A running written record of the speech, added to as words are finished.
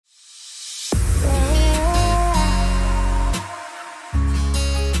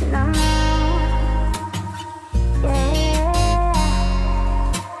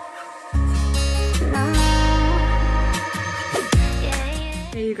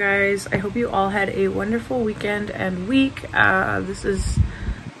you guys. I hope you all had a wonderful weekend and week. This is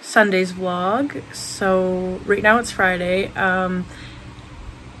Sunday's vlog. So right now it's Friday.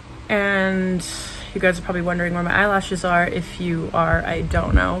 And you guys are probably wondering where my eyelashes are. If you are, I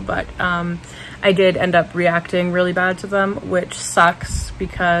don't know. But I did end up reacting really bad to them, which sucks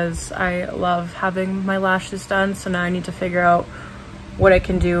because I love having my lashes done. So now I need to figure out what I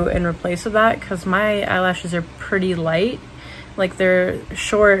can do in replace of that, because my eyelashes are pretty light. Like, they're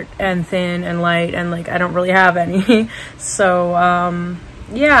short and thin and light, and like I don't really have any. So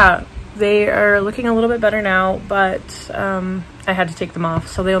yeah, they are looking a little bit better now, but I had to take them off,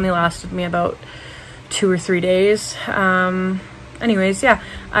 so they only lasted me about 2 or 3 days. Anyways, yeah,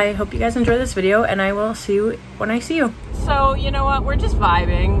 I hope you guys enjoy this video, and I will see you when I see you. So you know what, we're just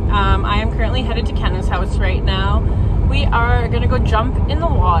vibing. I am currently headed to Kenna's house right now. We are gonna go jump in the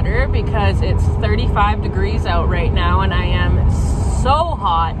water because it's 35 degrees out right now and I am so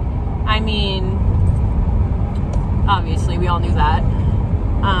hot. I mean, obviously we all knew that.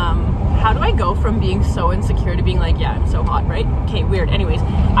 How do I go from being so insecure to being like, yeah, I'm so hot, right? Okay, weird. Anyways,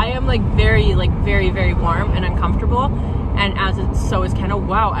 I am like very warm and uncomfortable, and so is Kenna.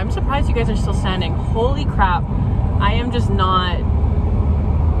 Wow, I'm surprised you guys are still standing. Holy crap. I am just not.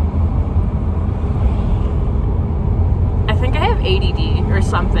 I think I have ADD or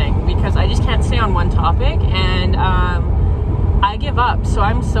something because I just can't stay on one topic, and I give up. So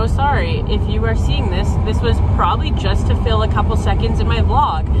I'm so sorry if you are seeing this. This was probably just to fill a couple seconds in my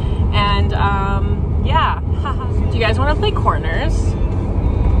vlog, and yeah. Do you guys want to play corners? Do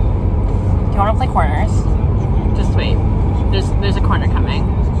you want to play corners? Just wait. There's a corner coming.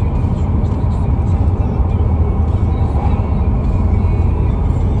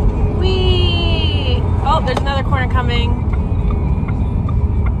 Whee! Oh, there's another corner coming.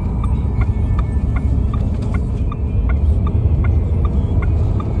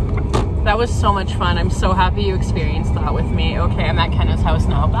 That was so much fun. I'm so happy you experienced that with me. Okay, I'm at Kenna's house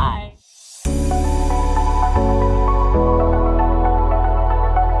now. Bye.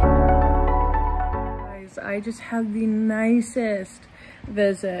 Guys, I just had the nicest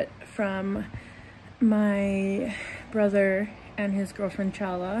visit from my brother and his girlfriend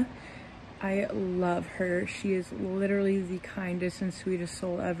Chala. I love her. She is literally the kindest and sweetest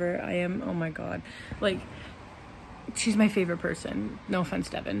soul ever. I am, oh my god, like, she's my favorite person. No offense,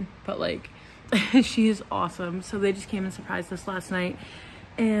 Devin, but like, she is awesome. So they just came and surprised us last night,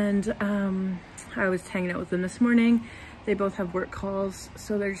 and I was hanging out with them this morning. They both have work calls,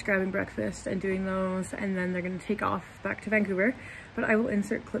 so they're just grabbing breakfast and doing those, and then they're gonna take off back to Vancouver. But I will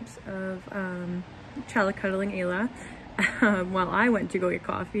insert clips of Chala cuddling Ayla while I went to go get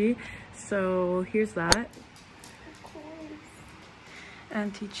coffee. So here's that. Of course.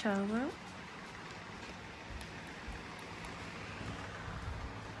 Auntie Chala.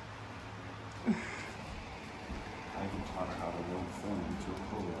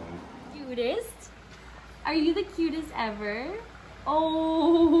 Cutest? Are you the cutest ever?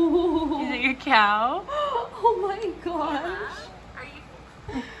 Oh! Is it your cow? Oh my gosh! Are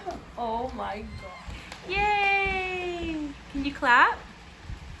you? Oh my god! Yay! Can you clap?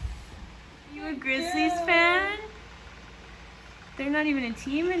 You a Grizzlies fan? They're not even a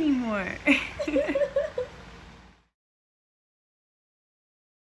team anymore.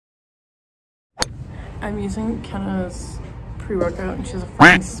 I'm using Kenna's pre-workout and she has a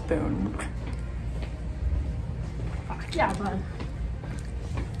freaking spoon. Fuck yeah, bud.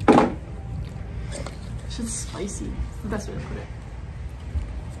 It's just spicy. It's the best way to put it.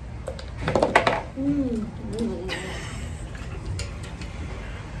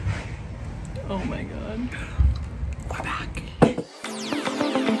 Oh my god. We're back.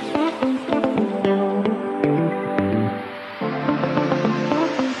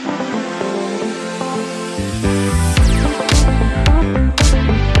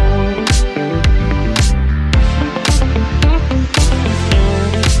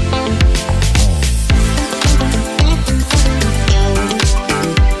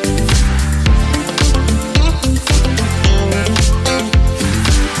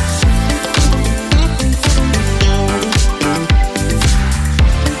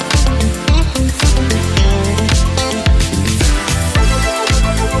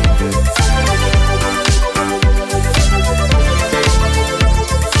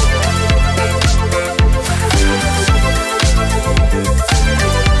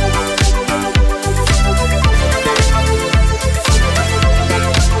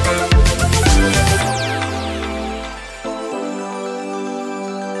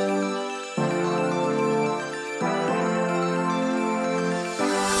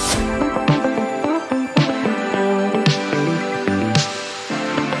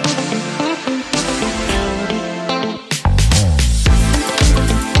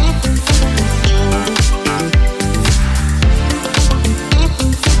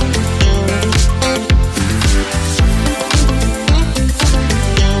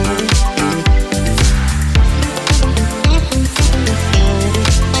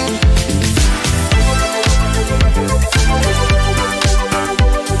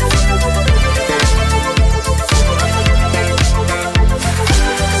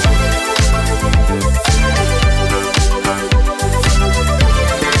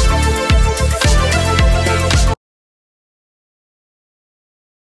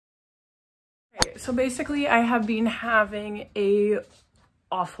 so basically I have been having a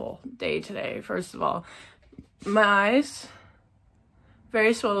awful day today. First of all, my eyes,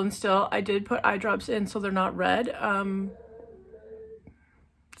 very swollen still. I did put eye drops in so they're not red.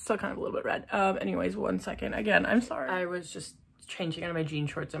 Still kind of a little bit red. Anyways, 1 second. Again, I'm sorry. I was just changing out of my jean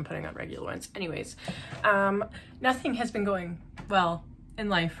shorts and putting on regular ones. Anyways, nothing has been going well in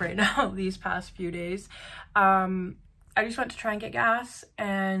life right now these past few days. I just went to try and get gas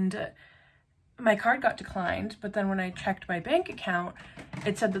and my card got declined, but then when I checked my bank account,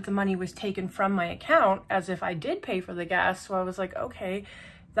 it said that the money was taken from my account as if I did pay for the gas. So I was like, okay,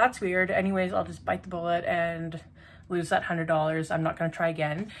 that's weird. Anyways, I'll just bite the bullet and lose that $100. I'm not going to try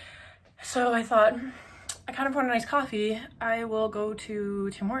again. So I thought, I kind of want a nice coffee. I will go to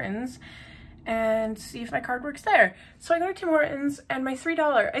Tim Hortons and see if my card works there. So I go to Tim Hortons and my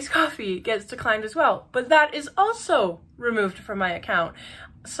 $3 iced coffee gets declined as well, but that is also removed from my account.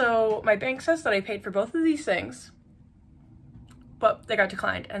 So my bank says that I paid for both of these things, but they got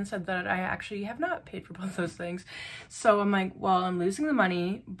declined and said that I actually have not paid for both those things. So I'm like, well, I'm losing the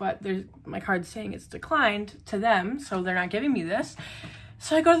money, but my card's saying it's declined to them, so they're not giving me this.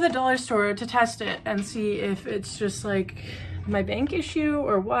 So I go to the dollar store to test it and see if it's just like my bank issue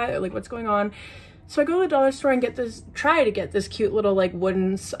or what, or like what's going on. So I go to the dollar store and try to get this cute little like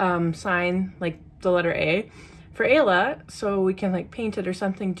wooden sign, like the letter A, for Ayla, so we can like paint it or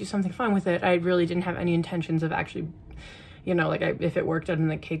something, do something fun with it. I really didn't have any intentions of actually, you know, like if it worked, I'd been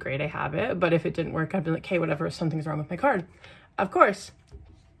like, okay, great, I have it. But if it didn't work, I'd be like, okay, whatever, something's wrong with my card. Of course,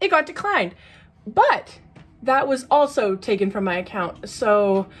 it got declined, but that was also taken from my account.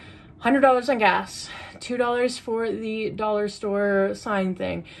 So $100 on gas, $2 for the dollar store sign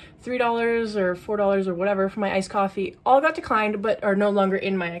thing, $3 or $4 or whatever for my iced coffee, all got declined, but are no longer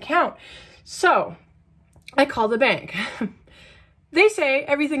in my account. So I call the bank. They say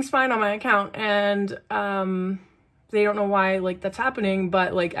everything's fine on my account, and they don't know why like that's happening,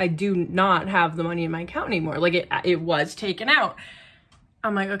 but like I do not have the money in my account anymore. Like it was taken out.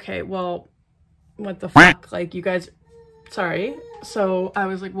 I'm like, okay, well, what the fuck? Like, you guys, sorry. So I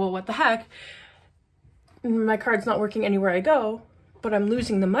was like, well, what the heck? My card's not working anywhere I go, but I'm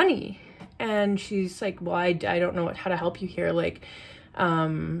losing the money. And she's like, well, I don't know how to help you here. Like,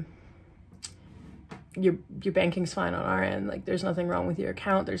 your banking's fine on our end. Like, there's nothing wrong with your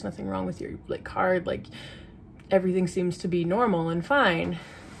account. There's nothing wrong with your like card. Like, everything seems to be normal and fine.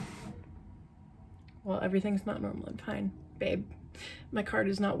 Well, everything's not normal and fine, babe. My card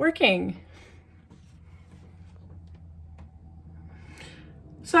is not working.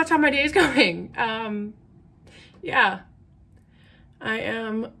 So that's how my day is going. Yeah, I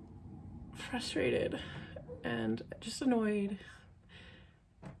am frustrated and just annoyed.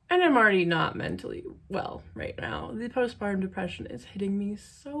 And I'm already not mentally well right now. The postpartum depression is hitting me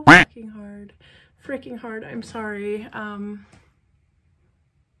so freaking hard. I'm sorry.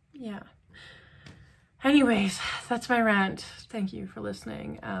 Yeah. Anyways, that's my rant. Thank you for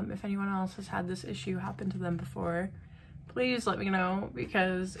listening. If anyone else has had this issue happen to them before, please let me know,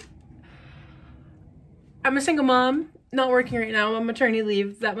 because I'm a single mom, not working right now. I'm on maternity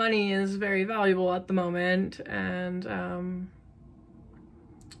leave. That money is very valuable at the moment, and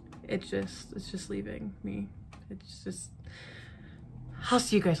it's just leaving me. It's just, I'll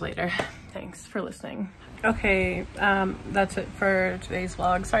see you guys later. Thanks for listening. Okay, that's it for today's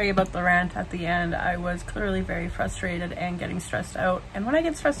vlog. Sorry about the rant at the end. I was clearly very frustrated and getting stressed out. And when I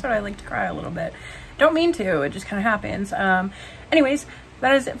get stressed out, I like to cry a little bit. Don't mean to, it just kind of happens. Anyways,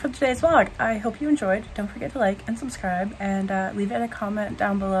 that is it for today's vlog. I hope you enjoyed. Don't forget to like and subscribe, and leave it a comment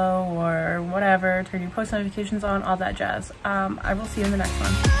down below or whatever. Turn your post notifications on, all that jazz. I will see you in the next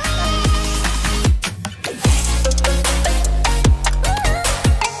one.